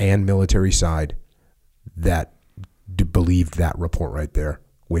civilian and military side that believed that report right there,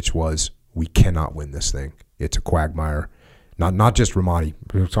 which was we cannot win this thing. It's a quagmire. Not just Ramadi.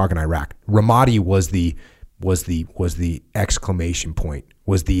 We're talking Iraq. Ramadi was the was the exclamation point,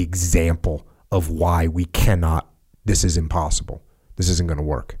 was the example of why we cannot. This is impossible. This isn't going to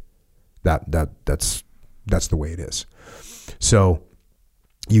work. That's the way it is. So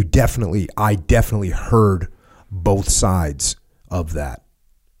I definitely heard both sides of that,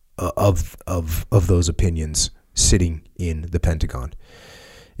 of those opinions sitting in the Pentagon,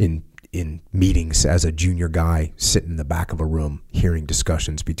 in meetings as a junior guy, sitting in the back of a room, hearing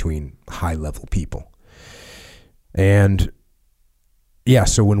discussions between high level people. And yeah,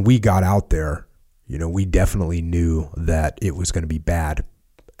 so when we got out there, we definitely knew that it was going to be bad.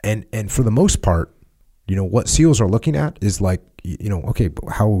 And for the most part, what SEALs are looking at is like, okay,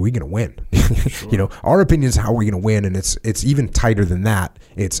 but how are we going to win? Sure. Our opinion is how are we going to win, and it's even tighter than that.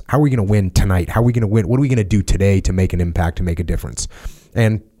 It's how are we going to win tonight? How are we going to win? What are we going to do today to make an impact, to make a difference?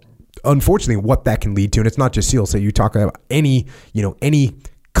 And unfortunately, what that can lead to, and it's not just SEALs, so you talk about any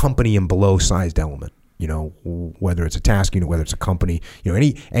company and below sized element. Whether it's a task unit, whether it's a company,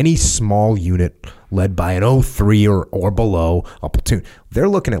 any small unit led by an 03 or below, a platoon, they're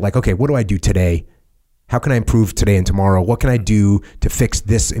looking at like, okay, what do I do today? How can I improve today and tomorrow? What can I do to fix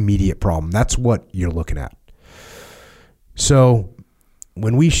this immediate problem? That's what you're looking at. So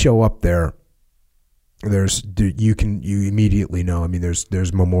when we show up there, you immediately know. I mean,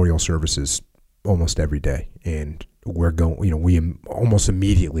 there's memorial services almost every day, and we're going. We almost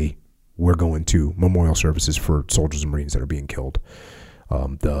immediately. We're going to memorial services for soldiers and Marines that are being killed.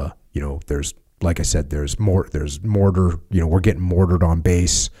 There's, like I said, there's mortar, we're getting mortared on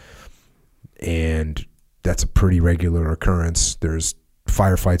base, and that's a pretty regular occurrence. There's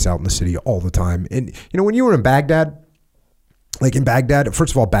firefights out in the city all the time. And, when you were in Baghdad,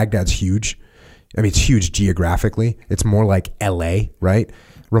 first of all, Baghdad's huge. I mean, it's huge geographically. It's more like LA, right?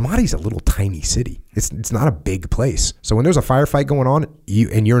 Ramadi's a little tiny city. It's not a big place. So when there's a firefight going on,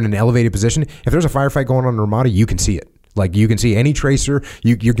 and you're in an elevated position, if there's a firefight going on in Ramadi, you can see it. Like you can see any tracer,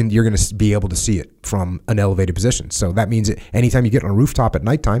 you're going to be able to see it from an elevated position. So that means that anytime you get on a rooftop at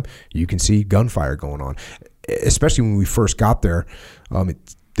nighttime, you can see gunfire going on. Especially when we first got there,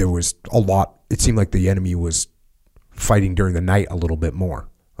 there was a lot. It seemed like the enemy was fighting during the night a little bit more.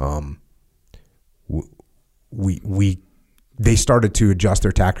 They started to adjust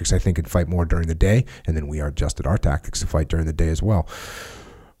their tactics, I think, and fight more during the day, and then we adjusted our tactics to fight during the day as well.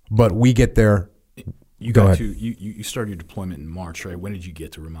 But we get there. You started your deployment in March, right? When did you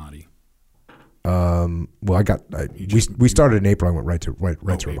get to Ramadi? We started in April. I went right to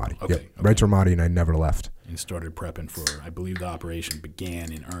Ramadi. Okay, Right to Ramadi, and I never left. And started prepping for. I believe the operation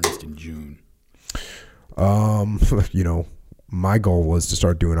began in earnest in June. My goal was to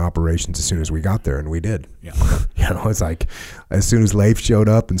start doing operations as soon as we got there, and we did. Yeah. It's like as soon as Leif showed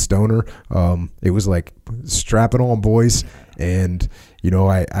up and Stoner, it was like strap it on, boys. And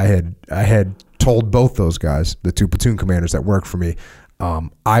I had told both those guys, the two platoon commanders that work for me,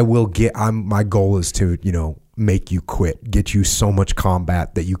 my goal is to make you quit, get you so much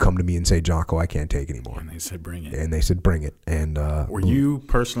combat that you come to me and say, Jocko, I can't take anymore. And they said, bring it. And were you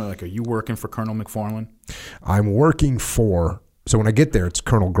personally, are you working for Colonel McFarland? I'm working for, so when I get there, it's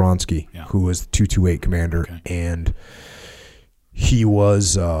Colonel Gronsky, who was the 228 commander. Okay. And he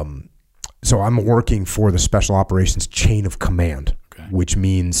was, so I'm working for the Special Operations Chain of Command, which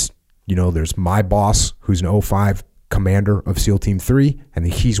means, there's my boss, who's an 05 commander of SEAL Team 3, and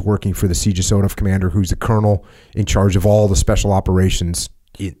then he's working for the CJSOTF commander, who's the colonel in charge of all the special operations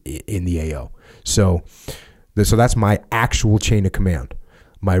in the AO. So that's my actual chain of command.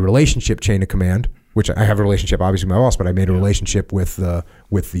 My relationship chain of command, which I have a relationship obviously with my boss, but I made a relationship with the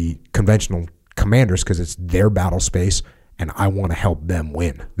conventional commanders because it's their battle space, and I want to help them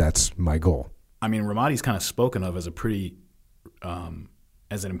win. That's my goal. I mean, Ramadi's kind of spoken of as a pretty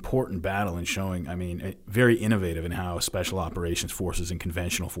as an important battle in showing, very innovative in how special operations forces and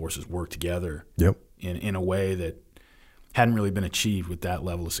conventional forces work together in a way that hadn't really been achieved with that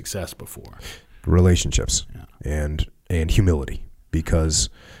level of success before. Relationships and humility, because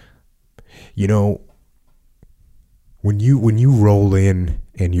when you roll in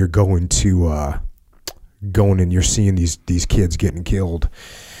and you're going and you're seeing these kids getting killed,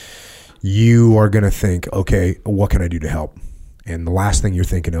 you are going to think, okay, what can I do to help? And the last thing you're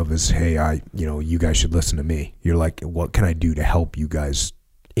thinking of is, hey, you guys should listen to me. You're like, what can I do to help you guys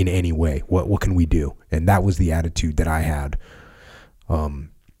in any way? What can we do? And that was the attitude that I had to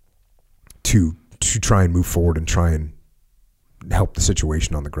try and move forward and try and help the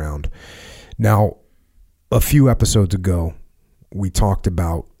situation on the ground. Now, a few episodes ago, we talked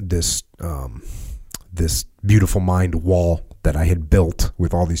about this beautiful mind wall that I had built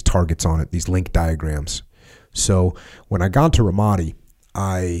with all these targets on it, these link diagrams. So when I got to Ramadi,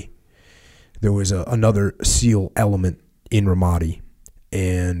 there was another SEAL element in Ramadi,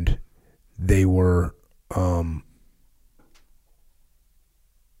 and they were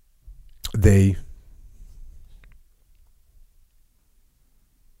they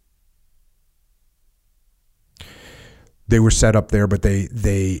were set up there, but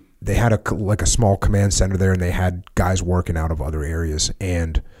they had a small command center there, and they had guys working out of other areas.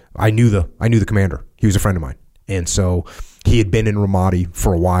 And I knew the commander. He was a friend of mine, and so he had been in Ramadi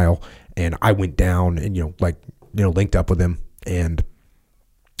for a while. And I went down and linked up with him, and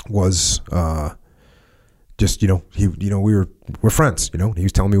was we're friends. He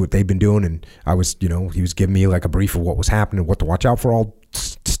was telling me what they'd been doing, and I was he was giving me like a brief of what was happening, what to watch out for, all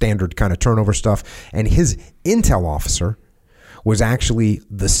standard kind of turnover stuff. And his intel officer was actually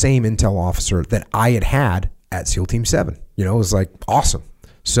the same intel officer that I had at SEAL Team 7. It was like awesome.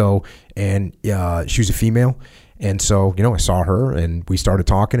 So, and she was a female. And so, I saw her and we started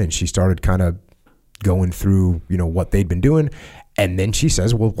talking, and she started kind of going through, what they'd been doing. And then she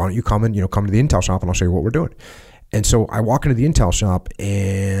says, well, why don't you come and, come to the intel shop and I'll show you what we're doing. And so I walk into the intel shop,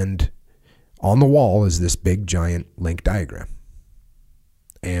 and on the wall is this big giant link diagram.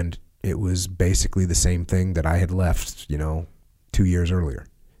 And it was basically the same thing that I had left, 2 years earlier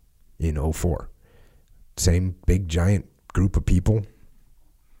in 2004. Same big giant group of people,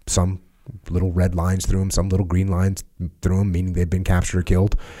 some little red lines through them, some little green lines through them, meaning they'd been captured or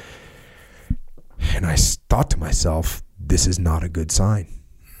killed. And I thought to myself, this is not a good sign,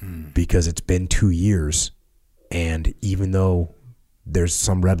 because it's been 2 years, and even though there's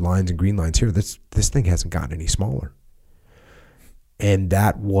some red lines and green lines here, this thing hasn't gotten any smaller. And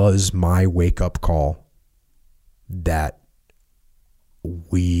that was my wake-up call that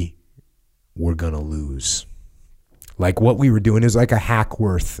we were going to lose. Like, what we were doing is like a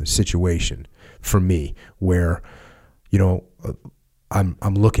Hackworth situation for me, where,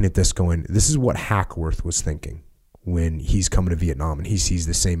 I'm looking at this going, this is what Hackworth was thinking when he's coming to Vietnam and he sees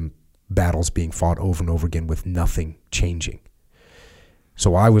the same battles being fought over and over again with nothing changing.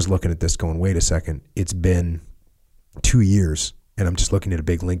 So I was looking at this going, wait a second, it's been 2 years, and I'm just looking at a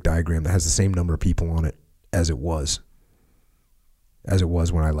big link diagram that has the same number of people on it as it was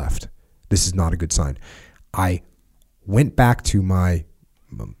when I left. This is not a good sign. I went back to my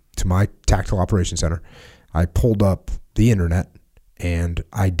tactical operations center. I pulled up the internet, and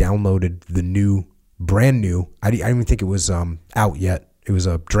I downloaded the brand new, I didn't even think it was out yet. It was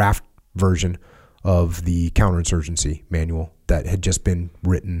a draft version of the counterinsurgency manual that had just been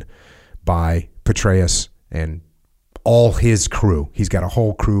written by Petraeus and all his crew. He's got a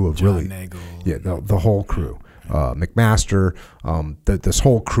whole crew of John Nagel. Yeah, the whole crew. McMaster, this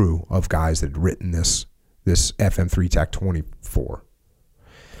whole crew of guys that had written this FM3 TAC 24.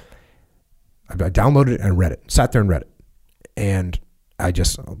 I downloaded it and read it, sat there and read it. And I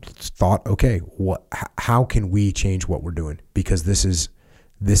just thought, okay, how can we change what we're doing? Because this is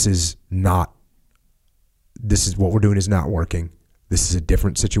what we're doing is not working. This is a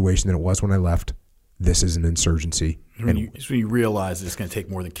different situation than it was when I left. This is an insurgency. It's when you realize it's going to take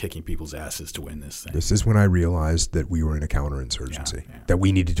more than kicking people's asses to win this thing. This is when I realized that we were in a counterinsurgency, that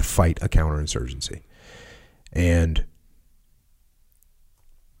we needed to fight a counterinsurgency. And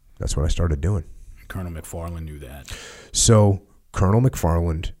that's what I started doing. Colonel McFarland knew that. So Colonel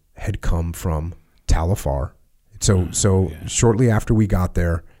McFarland had come from Talifar. So shortly after we got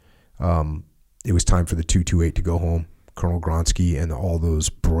there, it was time for the 228 to go home. Colonel Gronsky and all those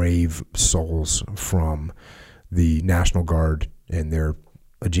brave souls from the National Guard and their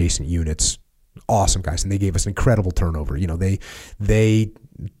adjacent units, awesome guys, and they gave us an incredible turnover. They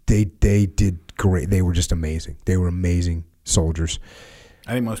did great. They were just amazing. They were amazing soldiers.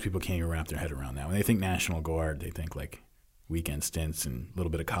 I think most people can't even wrap their head around that. When they think National Guard, they think like weekend stints and a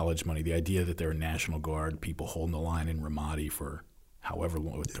little bit of college money. The idea that they're a National Guard, people holding the line in Ramadi for however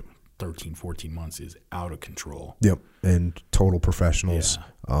long, 13, 14 months, is out of control. Yep, and total professionals,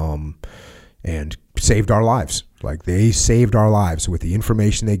 and saved our lives. Like, they saved our lives with the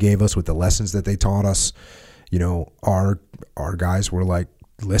information they gave us, with the lessons that they taught us. Our guys were like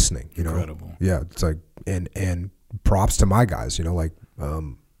listening. Incredible. Yeah, it's like, and props to my guys.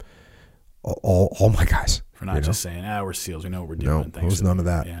 All my guys. For not just saying, we're SEALs, we know what we're doing. No, it was none of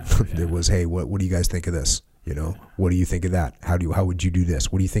that. It was, hey, what do you guys think of this? What do you think of that? How would you do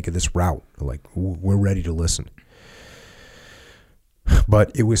this? What do you think of this route? Like, we're ready to listen.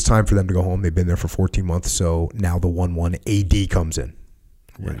 But it was time for them to go home. They've been there for 14 months. So now the 1-1 AD comes in.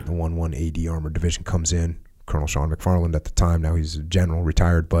 Right. The 1-1 AD Armored Division comes in. Colonel Sean McFarland at the time. Now he's a general,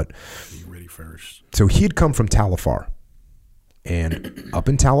 retired. But be ready first. So he had come from Talifar. And up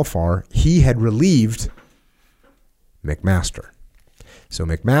in Talifar, he had relieved McMaster. So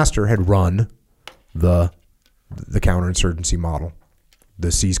McMaster had run the counterinsurgency model,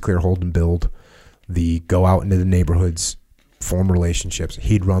 the seize, clear, hold, and build, the go out into the neighborhoods, form relationships.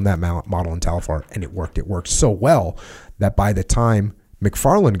 He'd run that model in Talifar, and it worked. It worked so well that by the time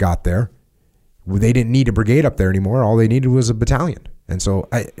McFarland got there, they didn't need a brigade up there anymore. All they needed was a battalion. And so,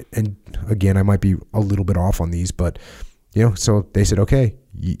 again, I might be a little bit off on these, but so they said, okay,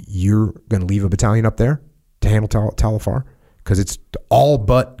 you're going to leave a battalion up there to handle Talifar because it's all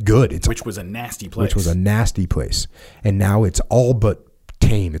but good. Which was a nasty place. Which was a nasty place. And now it's all but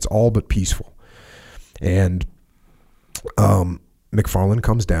tame. It's all but peaceful. And McFarland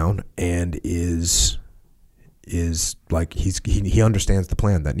comes down and is like he understands the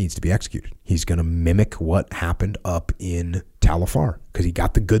plan that needs to be executed. He's going to mimic what happened up in Talifar because he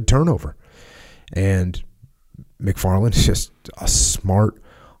got the good turnover. And McFarland is just a smart,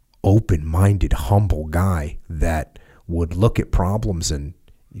 open-minded, humble guy that would look at problems and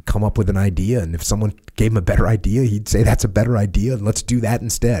come up with an idea. And if someone gave him a better idea, he'd say that's a better idea and let's do that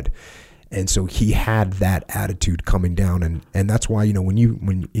instead. And so he had that attitude coming down, and that's why when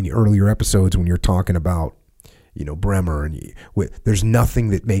in the earlier episodes when you're talking about Bremer and there's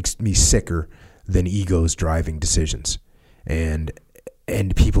nothing that makes me sicker than egos driving decisions and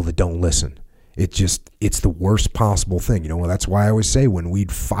people that don't listen. It's the worst possible thing. That's why I always say when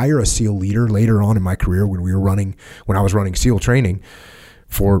we'd fire a SEAL leader later on in my career when I was running SEAL training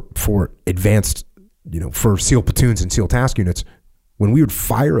for advanced for SEAL platoons and SEAL task units. When we would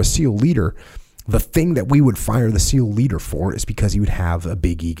fire a SEAL leader, the thing that we would fire the SEAL leader for is because he would have a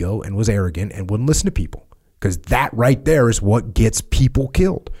big ego and was arrogant and wouldn't listen to people. Because that right there is what gets people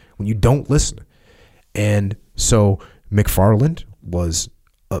killed, when you don't listen. And so McFarland was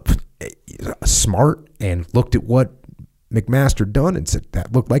smart and looked at what McMaster done and said,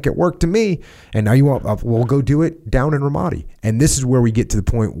 that looked like it worked to me. And now we'll go do it down in Ramadi. And this is where we get to the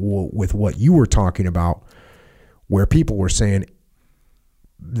point with what you were talking about, where people were saying,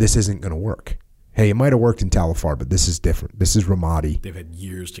 this isn't going to work. Hey, it might have worked in Talifar, but this is different. This is Ramadi. They've had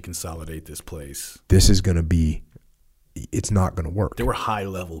years to consolidate this place. This is going to be, it's not going to work. There were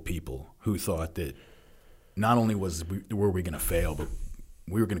high-level people who thought that not only were we going to fail, but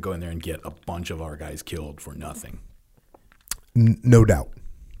we were going to go in there and get a bunch of our guys killed for nothing. No doubt.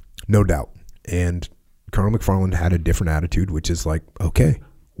 No doubt. And Colonel McFarland had a different attitude, which is like, okay,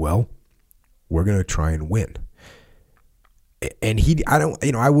 well, we're going to try and win. And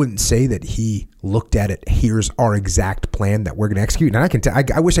I wouldn't say that he looked at it, here's our exact plan that we're going to execute.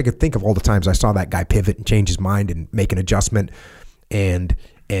 And I wish I could think of all the times I saw that guy pivot and change his mind and make an adjustment and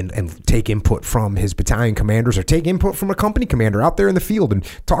take input from his battalion commanders or take input from a company commander out there in the field and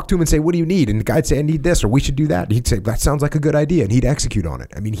talk to him and say, what do you need? And the guy'd say, I need this, or we should do that. And he'd say, that sounds like a good idea. And he'd execute on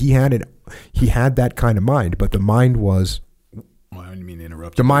it. I mean, he had that kind of mind, but the mind was, well, I didn't mean to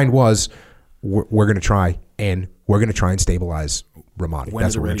interrupt. The mind was, we're going to try and stabilize Ramadi. When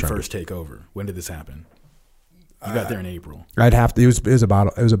did the Ready first take over? When did this happen? You got there in April. It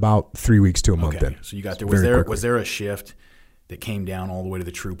was about 3 weeks to a month in. So you got there. Was there a shift that came down all the way to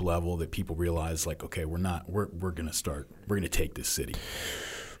the troop level that people realized, like, okay, we're going to take this city?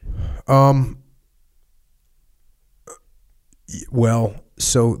 Well,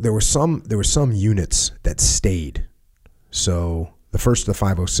 so there were some units that stayed. So the first of the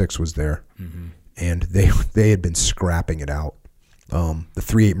 506 was there. Mm-hmm. And they had been scrapping it out. The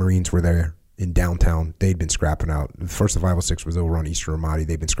 3-8 Marines were there in downtown. They'd been scrapping out. The first of the 506 was over on Eastern Ramadi.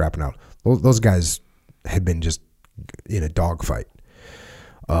 They'd been scrapping out. Those guys had been just in a dogfight.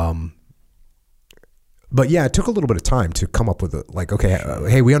 But yeah, it took a little bit of time to come up with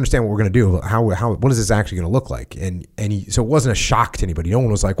hey, we understand what we're going to do. What is this actually going to look like? So it wasn't a shock to anybody. No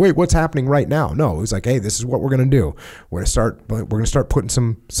one was like, wait, what's happening right now? No, it was like, hey, this is what we're going to do. We're going to start putting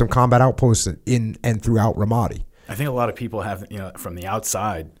some combat outposts in and throughout Ramadi. I think a lot of people have, from the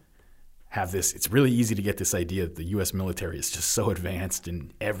outside, have this. It's really easy to get this idea that the U.S. military is just so advanced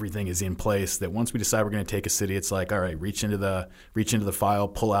and everything is in place that once we decide we're going to take a city, it's like, all right, reach into the file,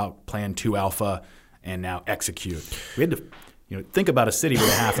 pull out Plan 2 Alpha, and now execute. We had to, think about a city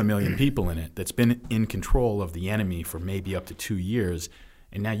with 500,000 people in it that's been in control of the enemy for maybe up to 2 years,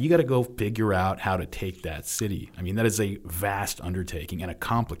 and now you got to go figure out how to take that city. I mean, that is a vast undertaking and a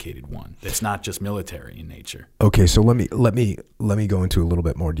complicated one. That's not just military in nature. Okay, so let me go into a little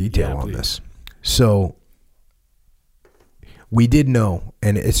bit more detail on this. So we did know,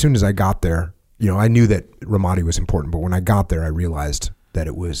 and as soon as I got there, I knew that Ramadi was important, but when I got there, I realized that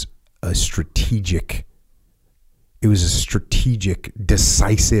it was a strategic,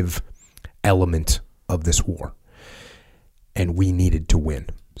 decisive element of this war. And we needed to win.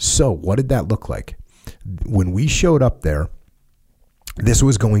 So what did that look like? When we showed up there, this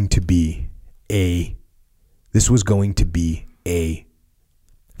was going to be a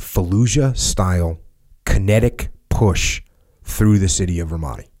Fallujah-style kinetic push through the city of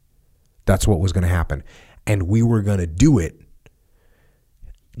Ramadi. That's what was going to happen. And we were going to do it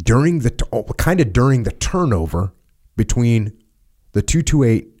during the turnover between the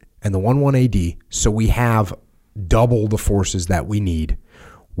 228 and the 11 AD, so we have double the forces that we need.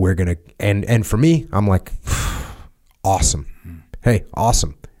 We're going to, and for me, I'm like, awesome. Hey,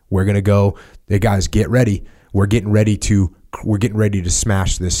 awesome. We're going to go, hey guys, get ready. We're getting ready to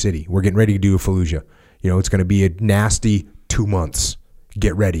smash this city. We're getting ready to do a Fallujah. It's going to be a nasty 2 months.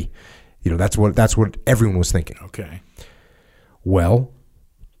 Get ready. That's what everyone was thinking. Okay. Well,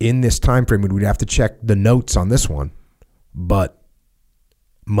 in this time frame, we'd have to check the notes on this one, but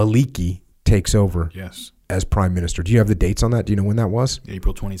Maliki takes over as prime minister. Do you have the dates on that? Do you know when that was?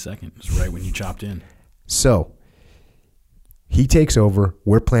 April 22nd. It's right when you chopped in. So he takes over.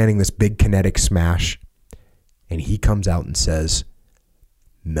 We're planning this big kinetic smash, and he comes out and says,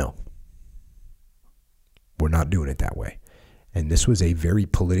 no, we're not doing it that way. And this was a very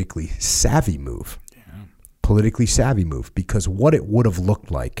politically savvy move. Because what it would have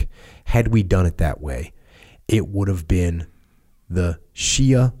looked like had we done it that way, it would have been the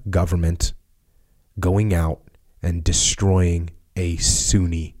Shia government going out and destroying a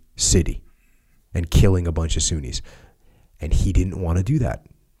Sunni city and killing a bunch of Sunnis. And he didn't want to do that.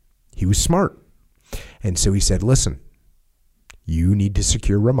 He was smart. And so he said, listen, you need to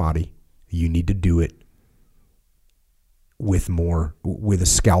secure Ramadi. You need to do it with a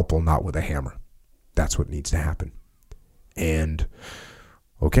scalpel, not with a hammer. That's what needs to happen. And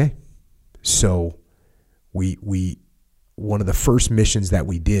okay, so we one of the first missions that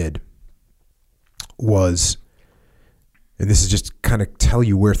we did was, and this is just kind of tell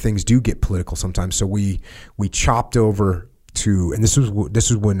you where things do get political sometimes. So we chopped over to, and this was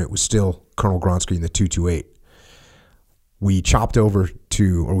when it was still Colonel Gronsky in the 228. We chopped over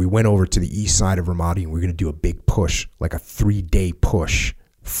to, or we went over to the east side of Ramadi, and we we're going to do a big push, like a 3-day push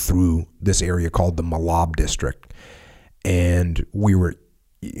through this area called the Malab district. And we were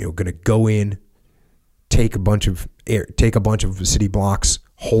going to go in, take a bunch of city blocks,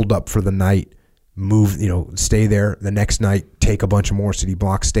 hold up for the night, move, stay there the next night, take a bunch of more city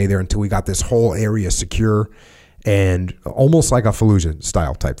blocks, stay there until we got this whole area secure, and almost like a Fallujah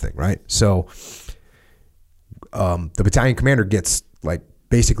style type thing, right? So the battalion commander gets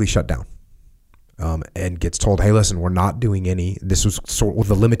basically shut down. And gets told, hey, listen, we're not doing any, this was sort of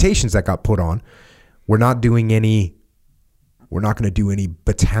the limitations that got put on. We're not going to do any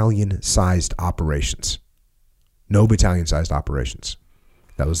battalion-sized operations. No battalion-sized operations.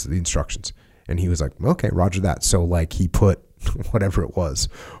 That was the instructions. And he was like, okay, roger that. So he put whatever it was,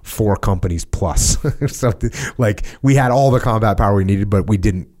 4 companies plus. Something we had all the combat power we needed, but we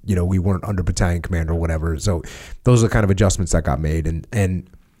didn't, we weren't under battalion command or whatever. So those are the kind of adjustments that got made.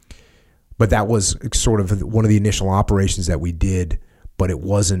 But that was sort of one of the initial operations that we did, but it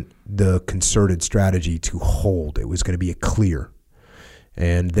wasn't the concerted strategy to hold. It was going to be a clear.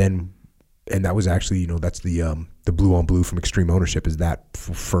 And that was actually, that's the blue on blue from Extreme Ownership is that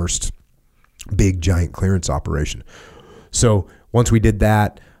first big giant clearance operation. So once we did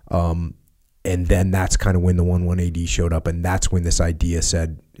that, and then that's kind of when the 11 AD showed up, and that's when this idea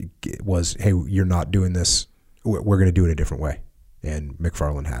was, hey, you're not doing this. We're going to do it a different way. And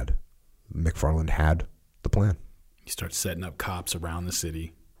McFarland had the plan. You start setting up cops around the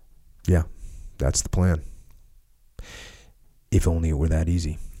city. Yeah, that's the plan. If only it were that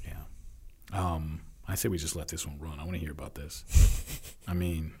easy. Yeah. I say we just let this one run. I want to hear about this. I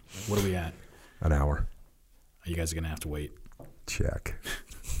mean, what are we at? An hour. You guys are going to have to wait. Check.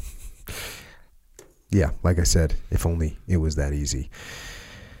 Yeah, like I said, if only it was that easy.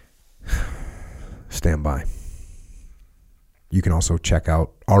 Stand by. You can also check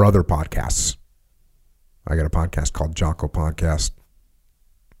out our other podcasts. I got a podcast called Jocko Podcast.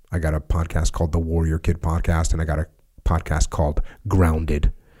 I got a podcast called the Warrior Kid Podcast, and I got a podcast called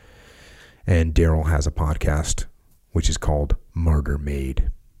Grounded. And Daryl has a podcast which is called Murder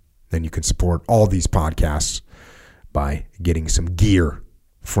Made. Then you can support all these podcasts by getting some gear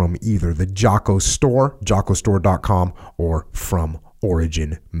from either the Jocko store, jockostore.com, or from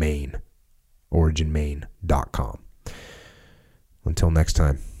Origin Maine, originmaine.com. Until next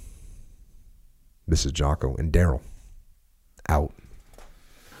time, this is Jocko and Daryl, out.